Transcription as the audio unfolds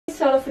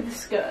start off with the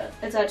skirt.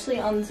 It's actually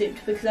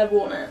unzipped because I've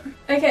worn it.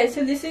 Okay,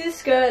 so this is a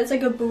skirt. It's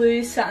like a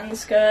blue satin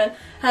skirt.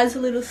 Has a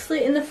little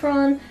slit in the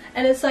front,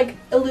 and it's like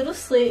a little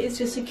slit is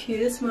just the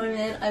cutest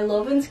moment. I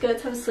love when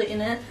skirts have a slit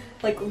in it.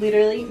 Like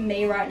literally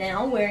me right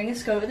now wearing a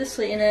skirt with a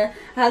slit in it. It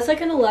has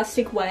like an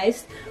elastic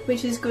waist,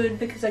 which is good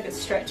because like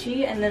it's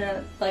stretchy, and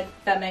then like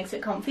that makes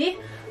it comfy.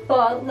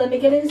 But let me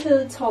get into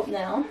the top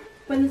now.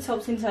 When the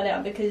top's inside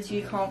out because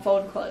you can't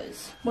fold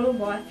clothes. What a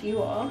wife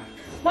you are.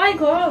 My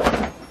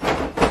god!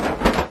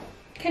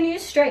 Can you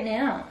straighten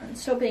out and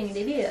stop being an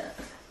idiot?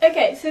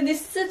 Okay, so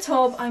this is the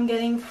top. I'm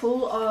getting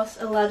full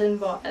ass Aladdin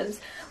vibes.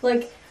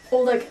 Like,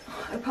 or like,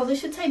 I probably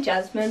should say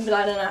Jasmine, but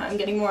I don't know, I'm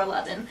getting more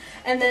Aladdin.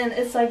 And then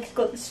it's like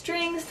got the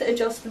strings to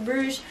adjust the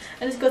ruche,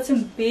 and it's got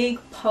some big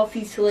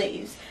puffy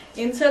sleeves.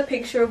 Insert a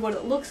picture of what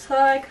it looks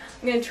like.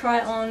 I'm going to try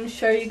it on,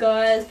 show you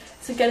guys.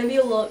 It's going to be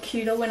a lot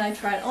cuter when I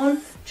try it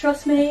on,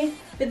 trust me.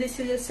 But this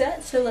is a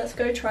set, so let's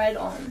go try it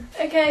on.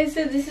 Okay,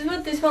 so this is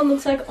what this one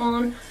looks like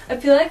on. I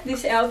feel like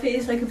this outfit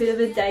is like a bit of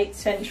a date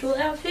central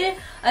outfit.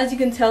 As you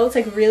can tell, it's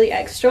like really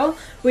extra,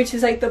 which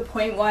is like the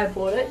point why I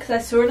bought it, because I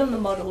saw it on the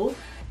model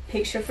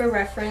picture for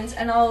reference,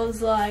 and I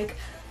was like,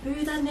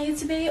 ooh, that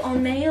needs to be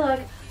on me.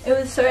 Like, it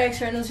was so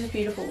extra and it was just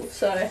beautiful.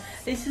 So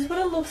this is what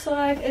it looks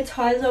like. It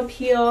ties up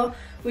here,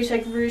 which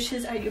like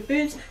ruches at your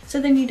boobs,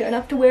 so then you don't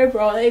have to wear a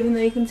bra even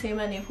though you can see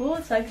my nipple.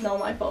 It's like not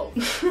my fault.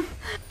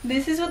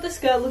 This is what the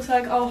skirt looks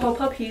like. I'll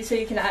hop up here so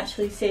you can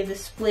actually see the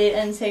split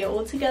and see it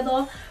all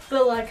together.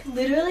 But like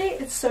literally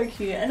it's so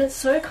cute and it's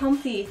so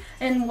comfy.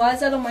 And why is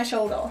that on my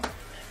shoulder?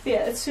 But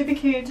yeah, it's super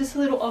cute, just a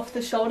little off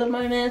the shoulder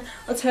moment.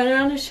 I'll turn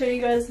around and show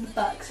you guys the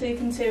back so you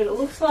can see what it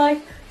looks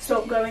like.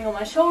 Stop going on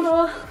my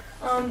shoulder.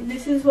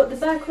 This is what the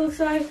back looks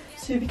like.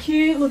 Super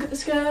cute. Look at the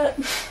skirt.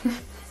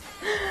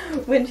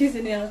 When she's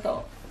sitting on the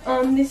top.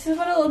 This is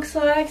what it looks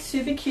like.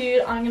 Super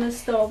cute. I'm gonna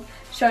stop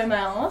showing my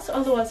ass,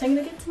 otherwise I'm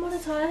gonna get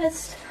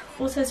demonetized.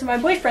 Also, so my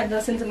boyfriend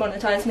doesn't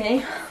demonetize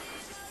me.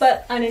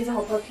 But I need to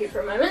hop up here for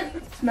a moment.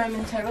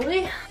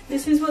 Momentarily.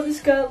 This is what the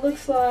skirt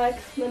looks like.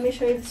 Let me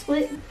show you the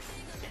split.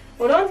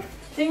 Hold on.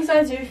 Things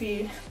I do for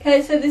you.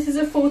 Okay, so this is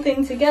a full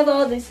thing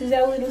together. This is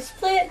our little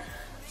split.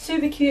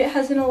 Super cute. It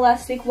has an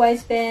elastic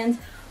waistband.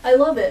 I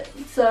love it.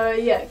 So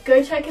yeah,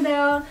 go check it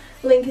out.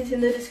 Link is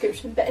in the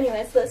description. But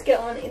anyways, let's get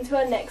on into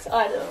our next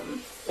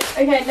item.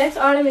 Okay, next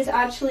item is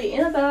actually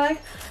in a bag.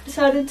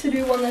 Decided to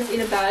do one that's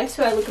in a bag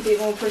so I look a bit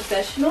more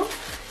professional.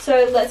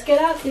 So let's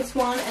get out this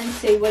one and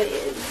see what it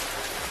is.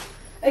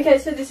 Okay,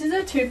 so this is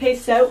a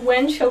two-piece set.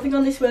 When shopping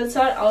on this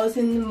website, I was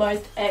in the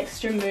most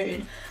extra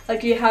mood.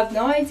 Like, you have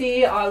no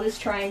idea. I was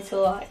trying to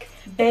like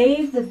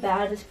be the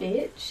baddest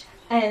bitch,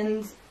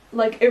 and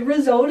like it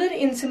resulted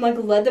in some like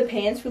leather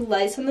pants with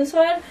lace on the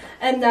side,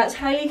 and that's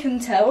how you can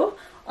tell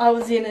I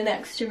was in an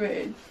extra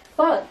mood.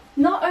 But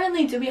not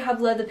only do we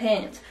have leather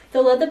pants,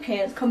 the leather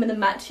pants come in a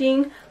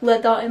matching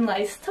leather and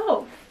lace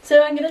top.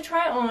 So I'm going to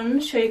try it on,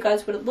 show you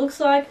guys what it looks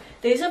like.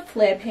 These are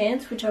flare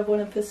pants, which I've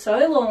wanted for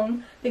so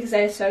long because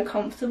they are so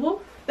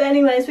comfortable. But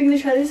anyways, we're going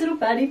to try these little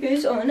baddie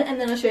boots on,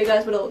 and then I'll show you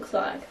guys what it looks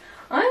like.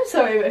 I'm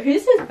sorry, but who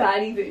says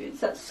baddie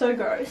boots? That's so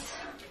gross.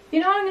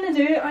 You know what I'm going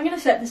to do? I'm going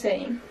to set the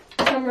scene.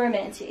 Some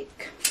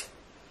romantic.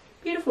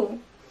 Beautiful.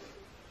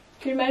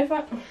 Can you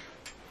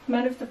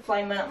imagine if the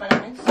flame went up my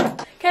nose?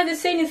 Okay, the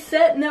scene is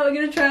set. Now we're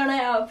going to try on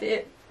our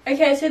outfit.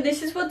 Okay, so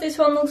this is what this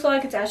one looks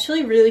like. It's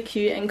actually really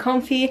cute and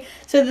comfy.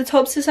 So the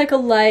top's just like a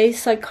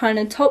lace, like kind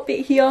of top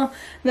bit here. And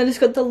then it's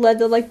got the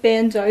leather like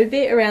bandeau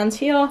bit around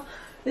here.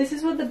 This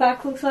is what the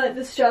back looks like.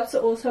 The straps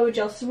are also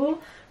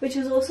adjustable, which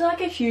is also like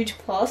a huge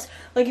plus.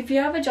 Like if you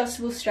have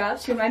adjustable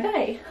straps, you're my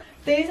bae.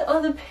 These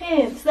are the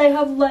pants. They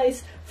have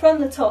lace from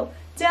the top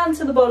down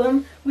to the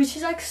bottom, which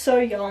is like so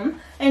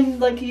yum. And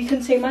like you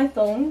can see my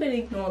thong, but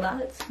ignore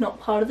that. It's not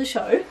part of the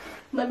show.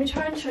 Let me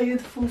try and show you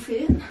the full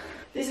fit.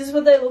 This is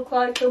what they look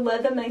like. The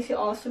leather makes your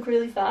ass look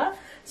really fat,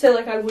 so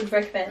like I would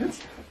recommend.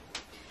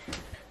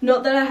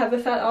 Not that I have a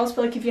fat ass,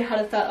 but like if you had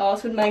a fat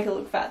ass, it would make it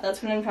look fat.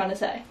 That's what I'm trying to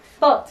say.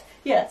 But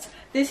yes,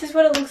 this is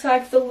what it looks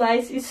like. The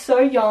lace is so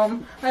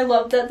yum. I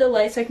love that the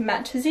lace like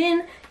matches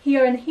in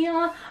here and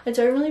here. I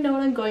don't really know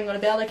what I'm going on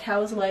about, like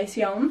how is lace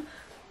yum?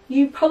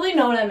 You probably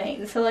know what I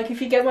mean. So like if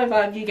you get my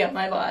vibe, you get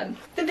my vibe.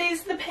 But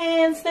these are the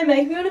pants. They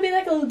make me want to be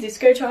like a little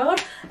disco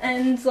child,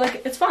 and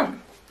like it's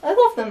fun. I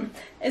love them.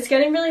 It's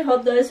getting really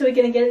hot though, so we're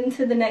going to get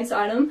into the next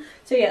item.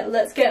 So yeah,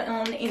 let's get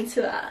on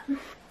into that.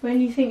 When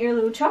you think you're a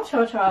little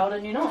cha-cha child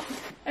and you're not.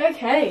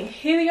 Okay,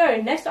 here we go.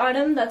 Next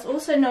item that's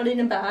also not in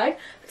a bag,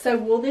 because I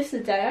wore this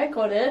the day I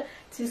got it.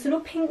 It's this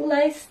little pink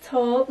lace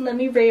top. Let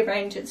me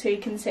rearrange it so you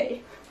can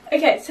see.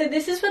 Okay, so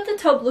this is what the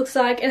top looks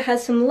like. It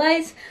has some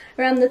lace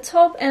around the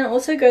top and it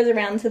also goes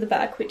around to the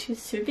back, which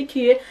is super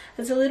cute.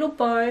 There's a little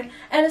bow,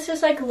 and it's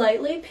just like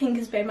lately pink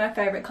has been my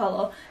favourite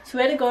colour.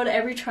 Swear to God,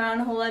 every try on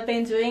haul I've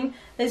been doing,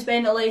 there's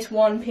been at least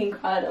one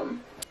pink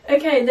item.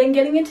 Okay, then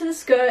getting into the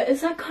skirt,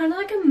 it's like kind of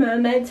like a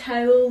mermaid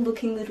tail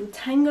looking little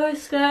tango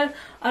skirt.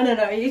 I don't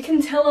know, you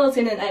can tell I was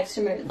in an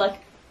extra mood, like,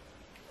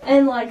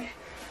 and like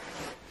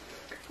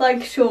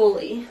Like,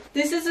 surely.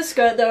 This is a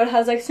skirt though. It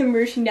has like some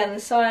ruching down the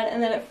side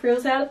and then it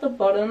frills out at the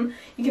bottom.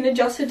 You can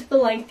adjust it to the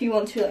length you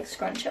want to, like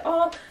scrunch it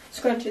up,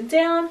 scrunch it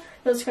down,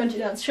 not scrunch it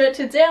down, stretch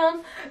it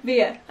down. But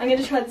yeah, I'm going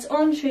to try this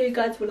on, show you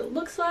guys what it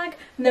looks like,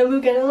 and then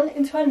we'll get on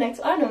into our next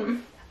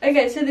item.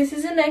 Okay, so this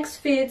is the next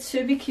fit,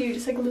 super cute,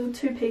 just like a little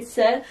two-piece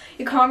set.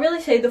 You can't really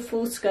see the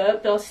full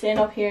skirt, but I'll stand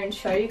up here and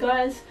show you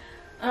guys.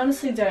 I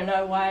honestly don't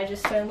know why I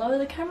just don't lower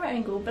the camera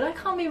angle, but I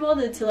can't be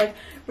bothered to like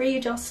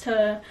readjust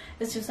her.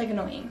 It's just like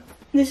annoying.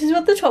 This is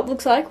what the top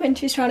looks like when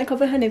she's trying to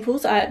cover her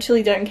nipples. I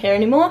actually don't care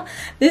anymore.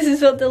 This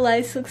is what the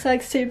lace looks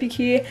like, super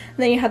cute. And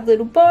then you have the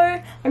little bow.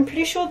 I'm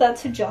pretty sure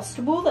that's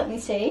adjustable, let me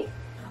see.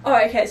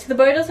 Oh, okay, so the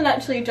bow doesn't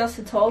actually adjust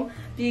at all,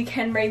 but you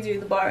can redo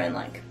the bow and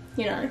like,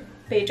 you know,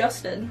 be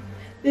adjusted.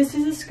 This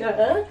is a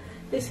skirt.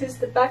 This is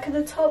the back of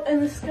the top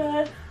and the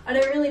skirt. I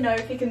don't really know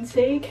if you can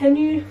see. Can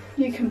you?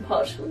 You can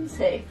partially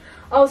see.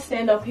 I'll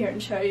stand up here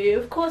and show you.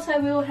 Of course I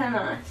will, how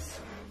nice.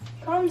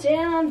 Calm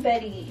down,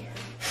 Betty.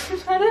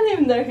 I don't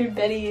even know who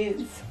Betty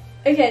is.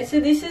 Okay, so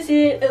this is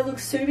it. It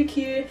looks super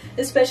cute,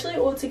 especially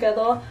all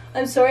together.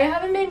 I'm sorry I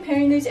haven't been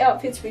pairing these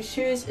outfits with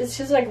shoes. It's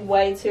just like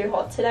way too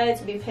hot today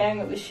to be pairing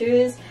it with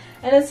shoes.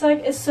 And it's like,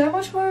 it's so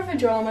much more of a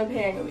drama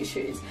pairing it with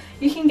shoes.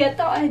 You can get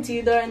the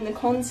idea though and the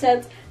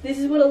concept. This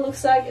is what it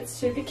looks like. It's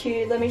super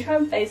cute. Let me try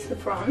and face the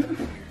front.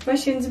 My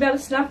shin's about to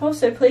snap off,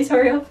 so please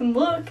hurry up and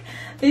look.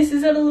 This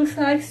is what it looks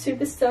like.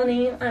 Super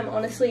stunning. I'm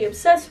honestly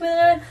obsessed with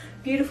it.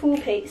 Beautiful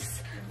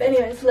piece. But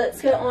anyways,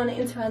 let's get on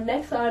into our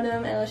next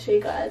item and I'll show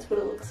you guys what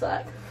it looks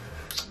like.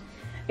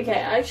 Okay,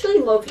 I actually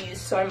love these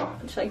so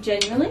much, like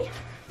genuinely.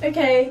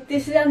 Okay,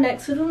 this is our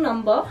next little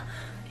number.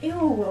 Ew,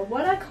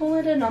 why'd I call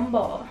it a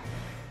number?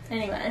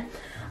 Anyway,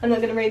 I'm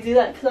not going to redo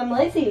that because I'm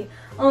lazy.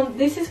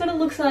 This is what it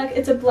looks like.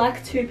 It's a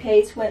black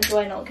two-piece. When do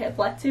I not get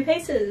black two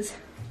pieces?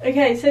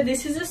 Okay, so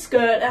this is a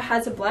skirt. It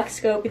has a black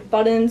skirt with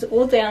buttons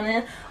all down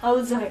it. I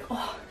was like,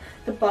 oh,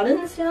 the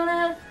buttons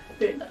down it?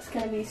 Dude, that's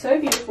going to be so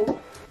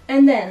beautiful.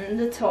 And then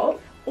the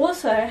top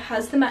also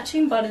has the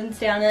matching buttons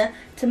down it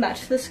to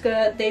match the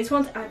skirt. These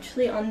ones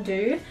actually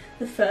undo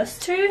the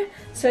first two.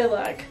 So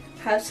like,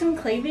 have some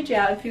cleavage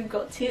out if you've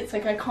got tits.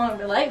 Like, I can't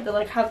relate, but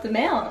like, have them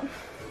out.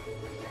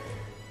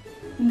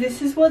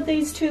 This is what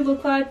these two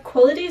look like.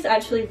 Quality is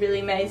actually really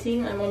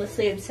amazing. I'm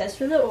honestly obsessed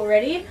with it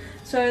already.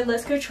 So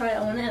let's go try it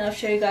on and I'll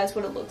show you guys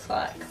what it looks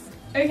like.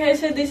 Okay,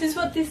 so this is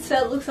what this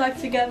set looks like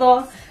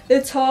together.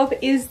 The top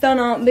is done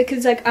up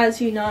because, like, as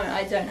you know,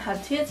 I don't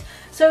have tits.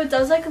 So it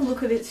does like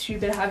look a bit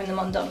stupid having them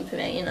undone for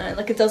me, you know.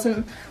 Like, it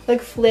doesn't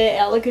like flare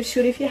out like it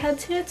should if you had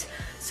tits.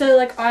 So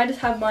like, I just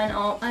have mine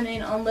up. I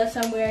mean, unless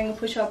I'm wearing a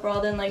push-up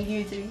bra, then like,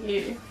 you do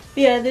you.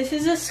 But yeah, this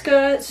is a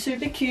skirt,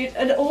 super cute.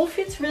 It all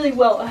fits really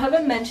well. I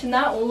haven't mentioned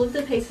that. All of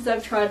the pieces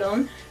I've tried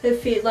on, they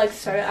fit like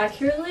so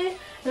accurately.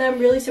 And I'm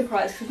really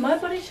surprised because my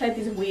body shape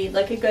is weird.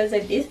 Like, it goes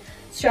like this,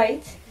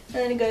 straight, and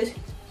then it goes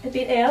a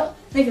bit out,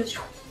 and it goes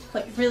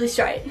like really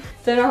straight.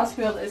 Don't ask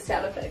me all those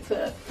sound effects,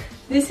 but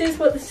this is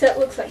what the set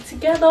looks like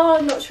together.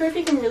 I'm not sure if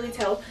you can really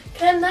tell.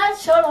 Can that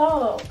shut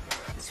up?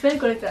 I swear to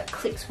God if that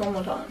clicks one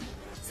more time.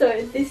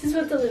 So this is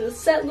what the little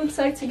set looks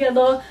like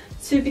together.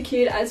 Super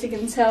cute, as you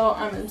can tell.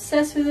 I'm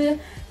obsessed with it.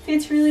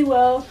 Fits really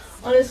well.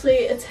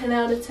 Honestly, a 10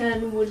 out of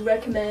 10 would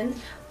recommend.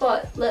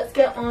 But let's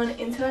get on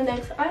into our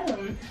next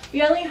item.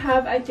 We only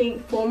have, I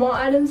think, 4 more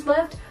items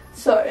left.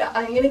 So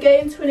I'm going to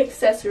get into an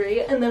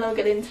accessory and then I'll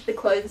get into the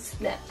clothes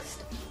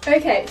next.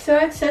 Okay, so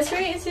our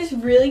accessory is this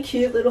really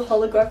cute little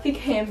holographic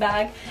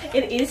handbag.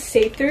 It is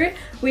see-through,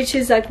 which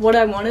is like what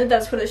I wanted.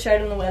 That's what it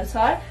showed on the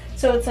website.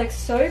 So it's like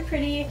so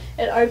pretty.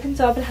 It opens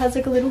up. It has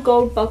like a little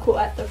gold buckle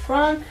at the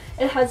front.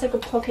 It has like a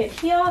pocket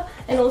here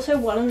and also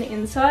one on the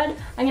inside.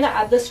 I'm going to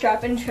add the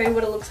strap and show you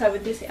what it looks like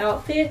with this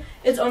outfit.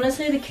 It's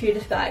honestly the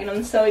cutest bag and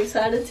I'm so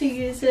excited to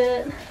use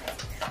it.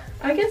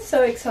 I get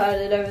so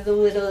excited over the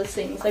littlest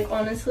things. Like,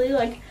 honestly,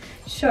 like,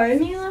 show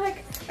me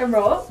like a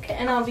rock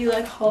and I'll be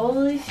like,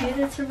 holy shit,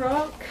 it's a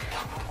rock.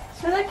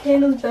 So that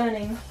candle's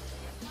burning.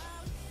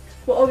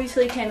 Well,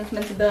 obviously candle's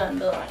meant to burn,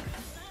 but like,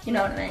 you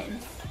know what I mean.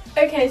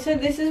 Okay, so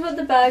this is what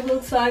the bag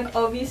looks like.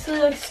 Obviously,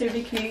 like,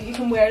 super cute. You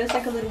can wear it as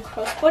like a little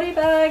crossbody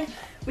bag,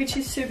 which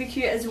is super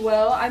cute as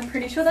well. I'm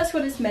pretty sure that's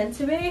what it's meant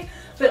to be,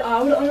 but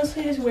I would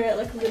honestly just wear it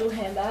like a little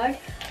handbag,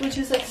 which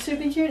is like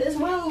super cute as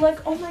well. Like,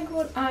 oh my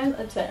God, I'm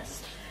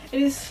obsessed.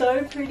 It is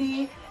so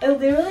pretty. It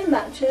literally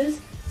matches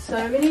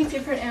so many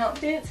different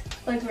outfits.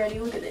 Like, ready,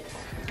 look at this.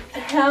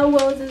 How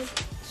well does,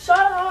 shut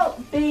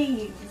up,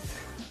 bees.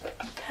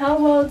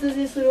 How well does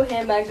this little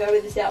handbag go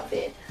with this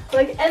outfit?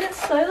 Like, and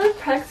it's so like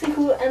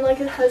practical and like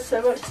it has so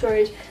much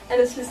storage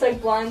and it's just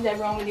like blinds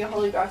everyone with your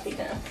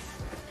holographicness.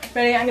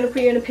 Ready? I'm gonna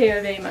put you in a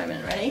POV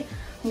moment, ready?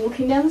 I'm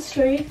walking down the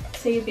street,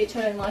 see a bitch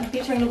I don't like,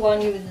 bitch I'm gonna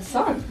blind you with the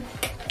sun.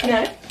 You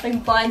know?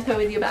 Like, blind her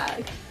with your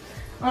bag.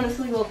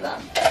 Honestly love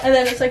that. And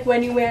then it's like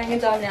when you're wearing a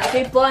diamond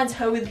outfit, it blinds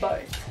her with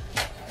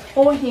both.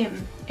 Or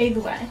him.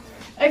 Either way.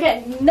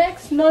 Okay,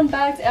 next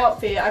non-bagged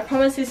outfit. I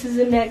promise this is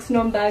the next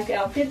non-bagged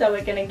outfit that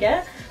we're gonna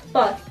get.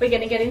 But we're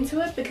gonna get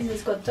into it because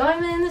it's got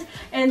diamonds.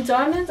 And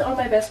diamonds are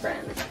my best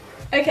friend.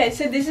 Okay,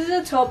 so this is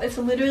a top. It's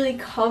literally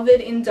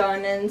covered in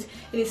diamonds.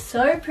 It is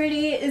so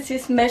pretty. It's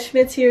this mesh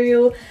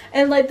material,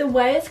 and like the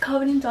way it's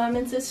covered in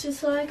diamonds, it's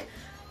just like,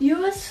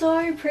 you are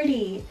so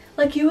pretty.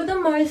 Like, you are the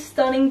most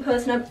stunning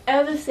person I've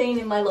ever seen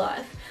in my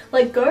life.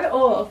 Like, go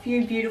off,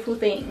 you beautiful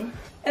thing.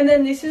 And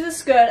then this is a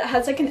skirt. It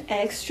has like an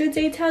extra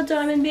detailed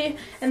diamond bit,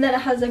 and then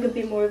it has like a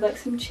bit more of like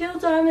some chill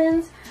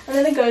diamonds, and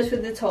then it goes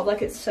with the top.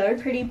 Like, it's so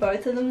pretty,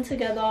 both of them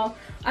together.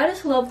 I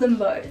just love them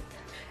both.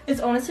 It's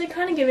honestly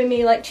kind of giving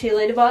me like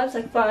cheerleader vibes,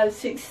 like 5,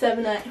 6,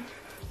 7, 8.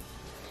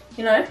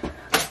 You know?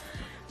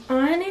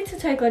 I need to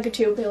take like a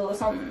chill pill or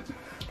something,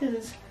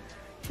 because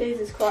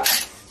Jesus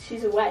Christ,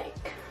 she's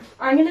awake.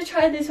 I'm going to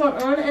try this one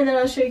on, and then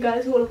I'll show you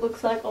guys what it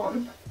looks like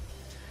on.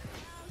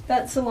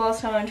 That's the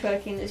last time I'm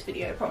twerking this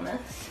video, I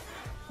promise.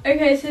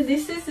 Okay, so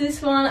this is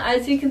this one.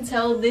 As you can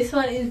tell, this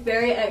one is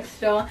very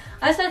extra.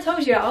 As I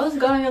told you, I was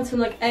going on some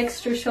like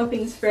extra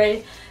shopping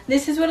spree.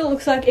 This is what it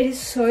looks like. It is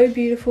so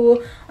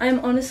beautiful. I'm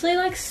honestly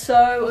like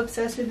so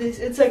obsessed with this.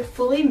 It's like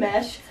fully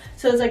mesh,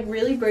 so it's like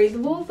really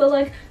breathable, but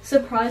like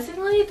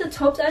surprisingly the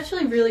top's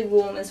actually really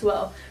warm as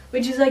well,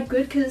 which is like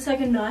good because it's like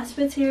a nice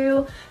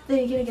material. Then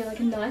you're gonna get like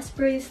a nice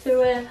breeze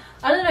through it.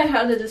 I don't know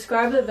how to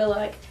describe it, but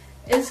like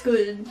it's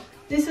good.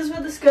 This is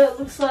what the skirt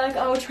looks like.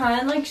 I'll try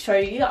and like show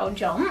you. I'll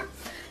jump.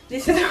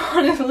 This is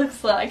what it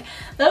looks like.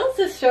 That was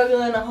a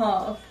struggle and a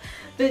half.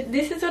 But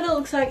this is what it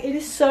looks like. It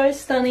is so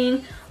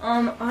stunning.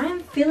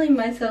 I'm feeling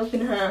myself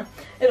in her.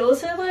 It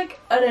also like,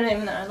 I don't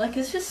even know, like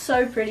it's just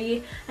so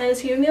pretty, and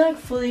it's giving me like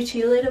fully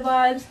cheerleader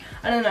vibes.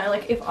 I don't know,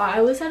 like if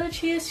I was at a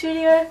cheer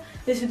studio,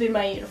 this would be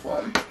my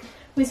uniform.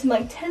 With some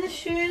like tennis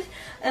shoes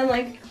and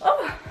like,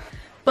 oh.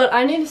 But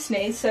I need to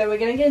sneeze, so we're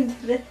gonna get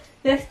into the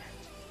next.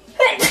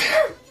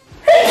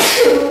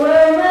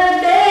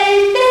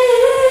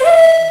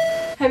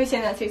 Have you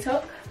seen that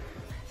TikTok?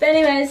 But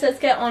anyways, let's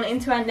get on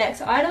into our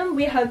next item.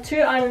 We have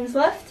 2 items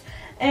left,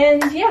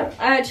 and yeah,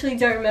 I actually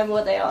don't remember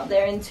what they are.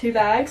 They're in 2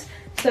 bags,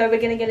 so we're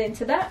gonna get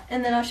into that,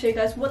 and then I'll show you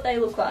guys what they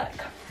look like.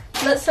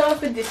 Let's start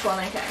off with this one,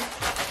 okay?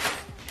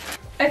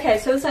 Okay,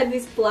 so it's like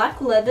this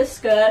black leather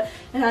skirt.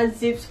 It has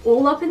zips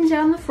all up and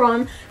down the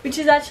front, which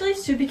is actually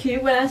super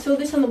cute. When I saw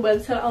this on the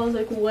website, I was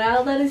like,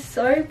 wow, that is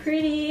so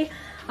pretty.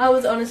 I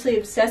was honestly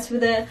obsessed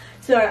with it.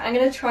 So I'm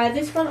going to try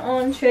this one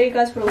on, show you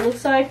guys what it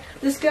looks like.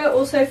 The skirt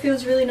also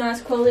feels really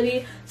nice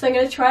quality, so I'm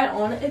going to try it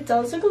on. It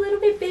does look a little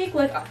bit big,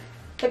 like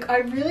I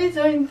really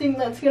don't think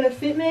that's going to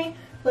fit me.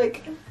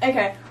 Like,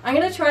 okay, I'm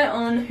going to try it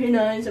on. Who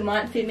knows, it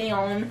might fit me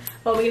on,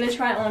 but we're going to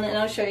try it on and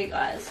I'll show you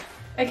guys.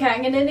 Okay,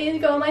 I'm going to need to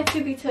go on my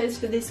tippy toes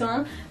for this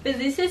one, but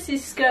this is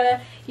this skirt.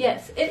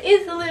 Yes, it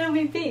is a little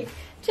bit big,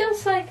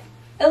 just like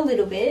a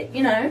little bit,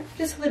 you know,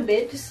 just a little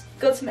bit. Just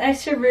got some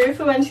extra room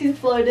for when she's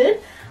floated.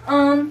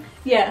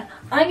 Yeah,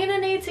 I'm gonna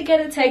need to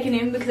get it taken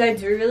in because I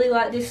do really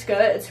like this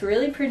skirt. It's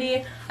really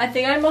pretty. I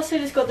think I must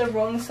have just got the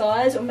wrong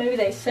size, or maybe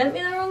they sent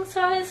me the wrong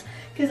size,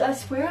 because I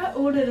swear I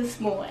ordered a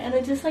small and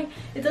it just like,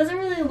 it doesn't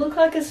really look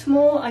like a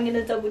small. I'm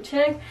gonna double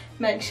check,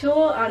 make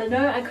sure. I don't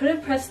know, I could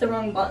have pressed the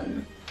wrong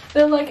button.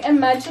 But like,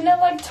 imagine it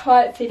like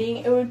tight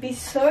fitting. It would be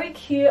so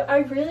cute. I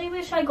really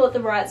wish I got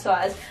the right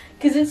size,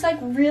 because it's like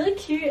really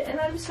cute and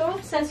I'm so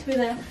obsessed with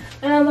it,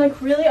 and I'm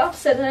like really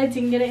upset that I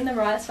didn't get it in the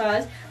right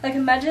size. Like,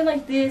 imagine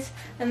like this,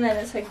 and then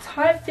it's like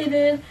tight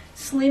fitted,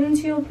 slim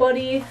to your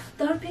body.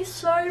 That would be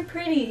so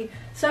pretty.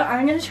 So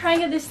I'm going to try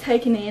and get this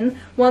taken in.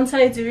 Once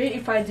I do,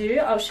 if I do,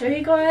 I'll show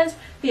you guys.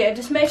 But yeah,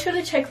 just make sure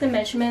to check the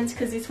measurements,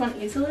 because this one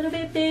is a little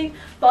bit big,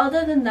 but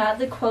other than that,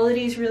 the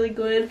quality is really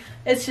good.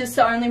 It's just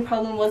the only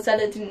problem was that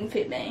it didn't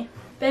fit me.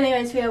 But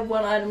anyways, we have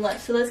 1 item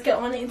left, so let's get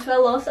on into our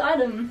last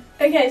item.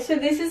 Okay, so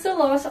this is the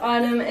last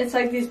item. It's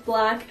like this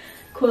black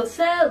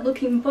corset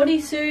looking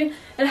bodysuit.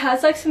 It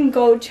has like some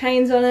gold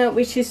chains on it,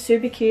 which is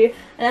super cute,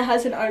 and it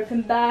has an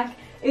open back.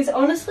 It's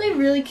honestly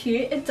really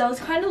cute. It does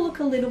kind of look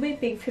a little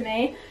bit big for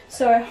me,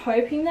 so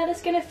hoping that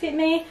it's going to fit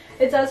me.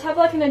 It does have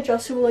like an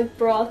adjustable like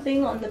bra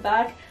thing on the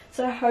back,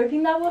 so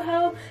hoping that will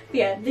help. But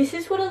yeah, this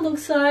is what it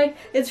looks like.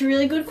 It's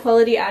really good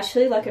quality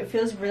actually, like it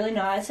feels really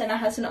nice, and it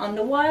has an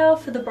underwire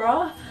for the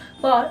bra.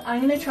 But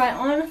I'm going to try it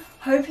on,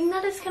 hoping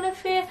that it's going to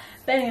fit.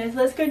 But anyways,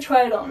 let's go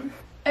try it on.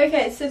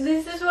 Okay, so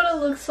this is what it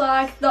looks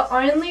like. The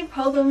only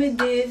problem with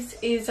this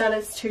is that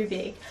it's too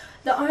big.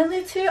 The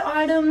only 2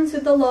 items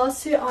with the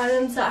last 2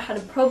 items that had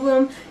a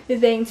problem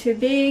with being too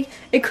big.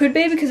 It could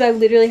be because I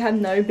literally have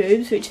no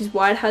boobs, which is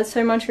why it has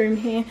so much room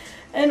here.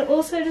 And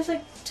also just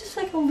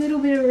like a little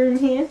bit of room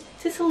here.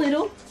 Just a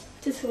little.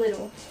 Just a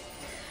little.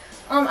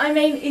 I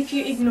mean, if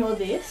you ignore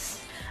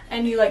this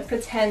and you like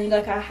pretend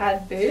like I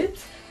had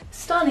boobs,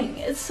 stunning.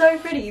 It's so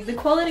pretty. The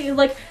quality is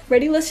like,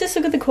 ready? Let's just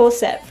look at the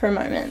corset for a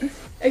moment.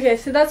 Okay,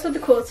 so that's what the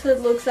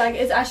corset looks like.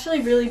 It's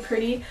actually really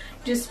pretty,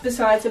 just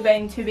besides it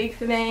being too big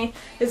for me.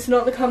 It's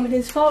not the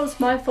company's fault, it's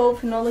my fault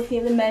for not looking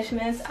at the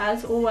measurements,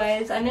 as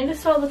always. I need to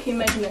start looking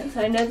at measurements,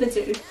 I never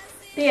do.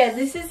 But yeah,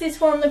 this is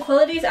this one. The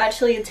quality is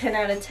actually a 10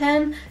 out of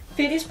 10.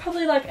 fit is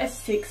probably like a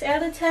 6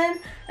 out of 10,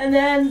 and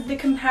then the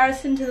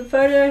comparison to the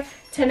photo,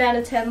 10 out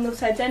of 10,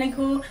 looks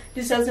identical.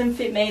 Just doesn't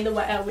fit me the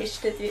way I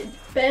wished it did.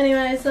 But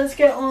anyways, let's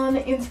get on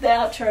into the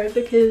outro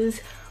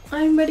because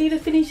I'm ready to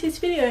finish this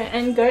video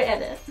and go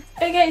edit.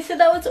 Okay, so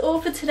that was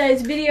all for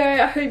today's video.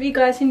 I hope you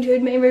guys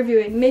enjoyed me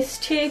reviewing Miss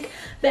Chick.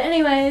 But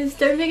anyways,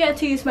 don't forget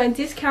to use my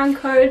discount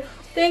code.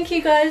 Thank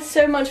you guys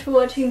so much for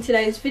watching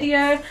today's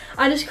video.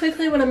 I just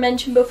quickly want to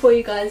mention before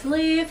you guys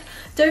leave,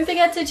 don't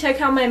forget to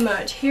check out my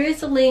merch. Here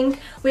is the link.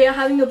 We are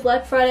having a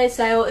Black Friday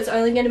sale. It's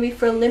only going to be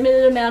for a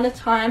limited amount of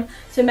time,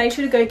 so make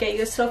sure to go get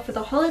your stuff for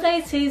the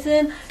holiday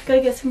season.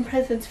 Go get some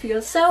presents for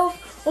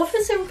yourself or for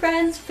some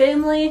friends,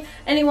 family,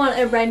 anyone.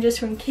 It ranges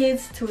from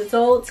kids to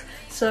adults,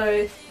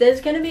 so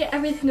there's going to be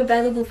everything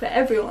available for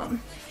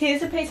everyone.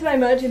 Here's a piece of my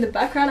merch in the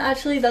background.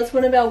 Actually, that's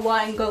one of our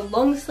white and gold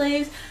long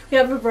sleeves. We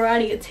have a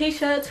variety of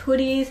t-shirts,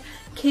 hoodies,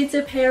 kids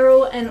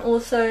apparel, and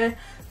also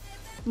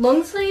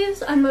long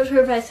sleeves. I'm not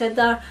sure if I said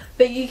that,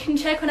 but you can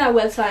check on our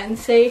website and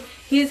see.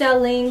 Here's our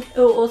link. It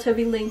will also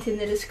be linked in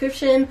the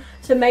description,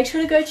 so make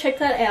sure to go check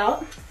that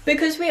out.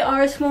 Because we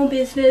are a small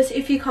business,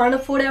 if you can't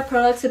afford our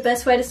products, the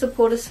best way to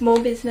support a small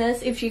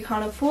business, if you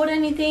can't afford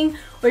anything,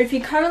 or if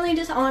you currently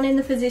just aren't in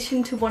the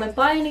position to want to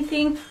buy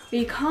anything, or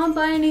you can't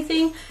buy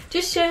anything,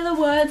 just share the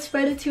word,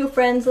 spread it to your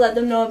friends, let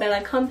them know about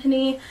our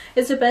company.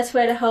 It's the best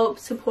way to help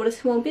support a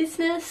small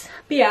business.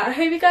 But yeah, I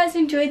hope you guys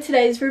enjoyed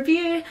today's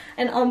review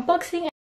and unboxing.